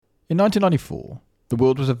In 1994, the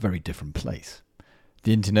world was a very different place.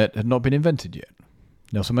 The internet had not been invented yet.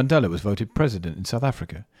 Nelson Mandela was voted president in South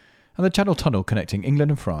Africa, and the Channel Tunnel connecting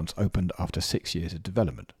England and France opened after 6 years of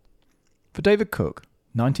development. For David Cook,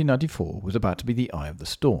 1994 was about to be the eye of the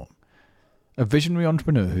storm. A visionary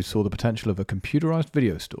entrepreneur who saw the potential of a computerized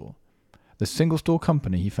video store, the single-store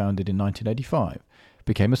company he founded in 1985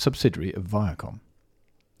 became a subsidiary of Viacom.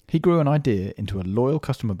 He grew an idea into a loyal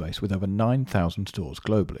customer base with over 9,000 stores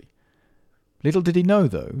globally. Little did he know,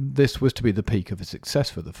 though, this was to be the peak of his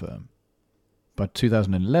success for the firm. By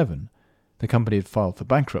 2011, the company had filed for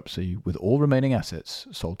bankruptcy with all remaining assets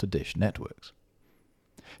sold to Dish Networks.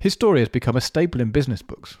 His story has become a staple in business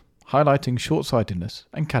books, highlighting short-sightedness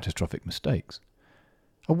and catastrophic mistakes.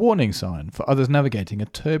 A warning sign for others navigating a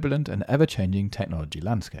turbulent and ever-changing technology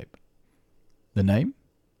landscape. The name?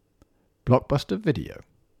 Blockbuster Video.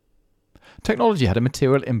 Technology had a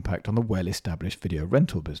material impact on the well-established video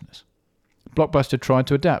rental business. Blockbuster tried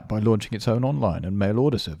to adapt by launching its own online and mail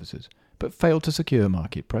order services, but failed to secure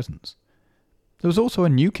market presence. There was also a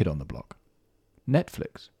new kid on the block,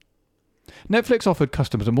 Netflix. Netflix offered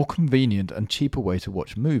customers a more convenient and cheaper way to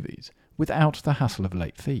watch movies without the hassle of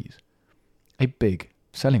late fees. A big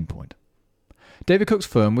selling point. David Cook's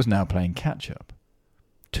firm was now playing catch-up.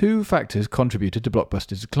 Two factors contributed to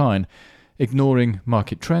Blockbuster's decline: ignoring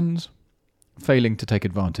market trends, failing to take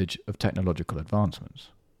advantage of technological advancements.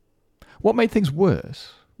 What made things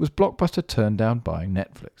worse was Blockbuster turned down buying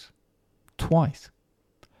Netflix. Twice.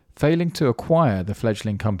 Failing to acquire the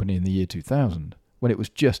fledgling company in the year 2000, when it was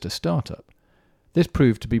just a startup. This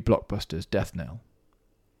proved to be Blockbuster's death knell.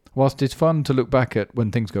 Whilst it's fun to look back at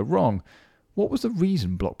when things go wrong, what was the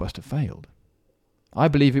reason Blockbuster failed? I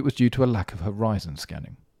believe it was due to a lack of horizon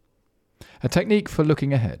scanning. A technique for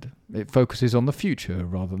looking ahead. It focuses on the future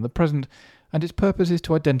rather than the present, and its purpose is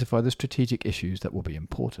to identify the strategic issues that will be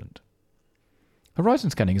important. Horizon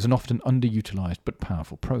scanning is an often underutilized but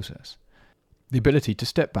powerful process. The ability to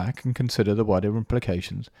step back and consider the wider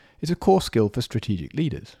implications is a core skill for strategic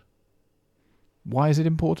leaders. Why is it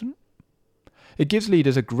important? It gives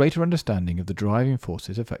leaders a greater understanding of the driving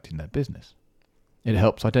forces affecting their business. It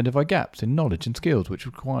helps identify gaps in knowledge and skills which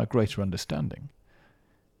require greater understanding.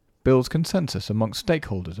 Builds consensus amongst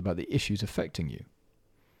stakeholders about the issues affecting you.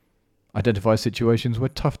 Identifies situations where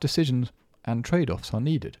tough decisions and trade-offs are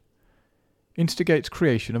needed. Instigates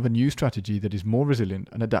creation of a new strategy that is more resilient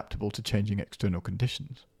and adaptable to changing external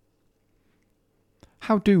conditions.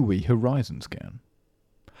 How do we horizon scan?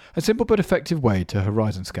 A simple but effective way to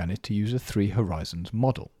horizon scan is to use a 3 horizons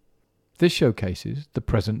model. This showcases the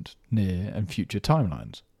present, near and future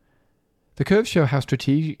timelines. The curves show how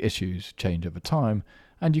strategic issues change over time,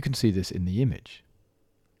 and you can see this in the image.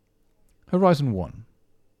 Horizon 1.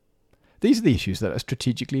 These are the issues that are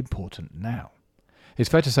strategically important now. It's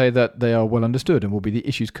fair to say that they are well understood and will be the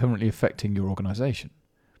issues currently affecting your organisation.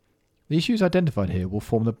 The issues identified here will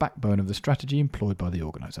form the backbone of the strategy employed by the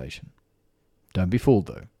organisation. Don't be fooled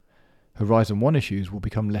though. Horizon 1 issues will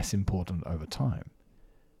become less important over time.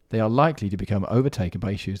 They are likely to become overtaken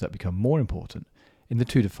by issues that become more important in the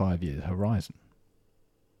 2 to 5 year horizon.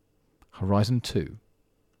 Horizon 2.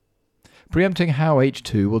 Preempting how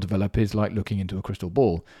H2 will develop is like looking into a crystal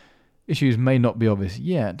ball. Issues may not be obvious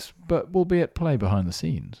yet, but will be at play behind the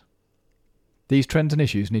scenes. These trends and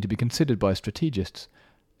issues need to be considered by strategists,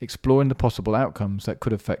 exploring the possible outcomes that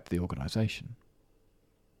could affect the organisation.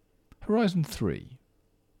 Horizon 3.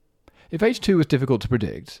 If H2 was difficult to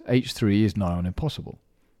predict, H3 is nigh on impossible,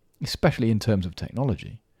 especially in terms of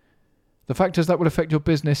technology. The factors that will affect your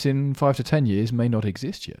business in 5 to 10 years may not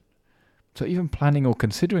exist yet, so even planning or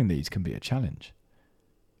considering these can be a challenge.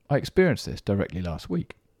 I experienced this directly last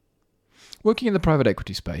week. Working in the private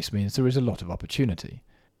equity space means there is a lot of opportunity.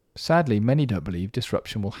 Sadly, many don't believe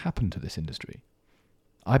disruption will happen to this industry.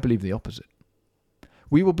 I believe the opposite.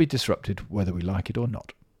 We will be disrupted whether we like it or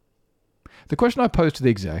not. The question I posed to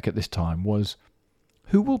the exec at this time was,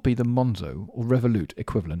 who will be the Monzo or Revolut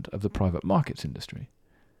equivalent of the private markets industry?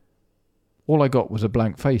 All I got was a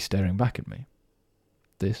blank face staring back at me.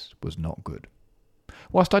 This was not good.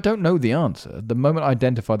 Whilst I don't know the answer, the moment I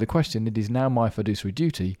identify the question, it is now my fiduciary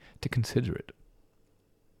duty to consider it.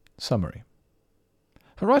 Summary.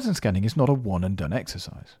 Horizon scanning is not a one-and-done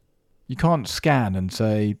exercise. You can't scan and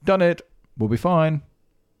say, done it, we'll be fine.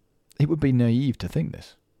 It would be naive to think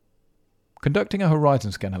this. Conducting a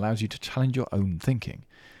horizon scan allows you to challenge your own thinking,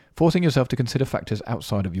 forcing yourself to consider factors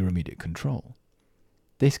outside of your immediate control.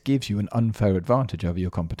 This gives you an unfair advantage over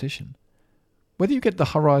your competition. Whether you get the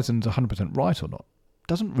horizons 100% right or not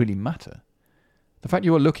doesn't really matter. The fact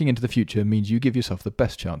you are looking into the future means you give yourself the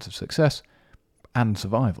best chance of success and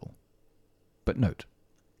survival. But note,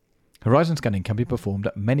 Horizon scanning can be performed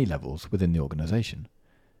at many levels within the organisation.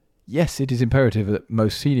 Yes, it is imperative at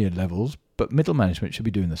most senior levels, but middle management should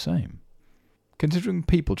be doing the same. Considering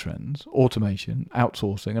people trends, automation,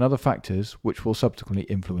 outsourcing and other factors which will subsequently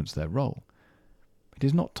influence their role, it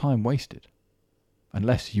is not time wasted,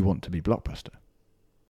 unless you want to be Blockbuster.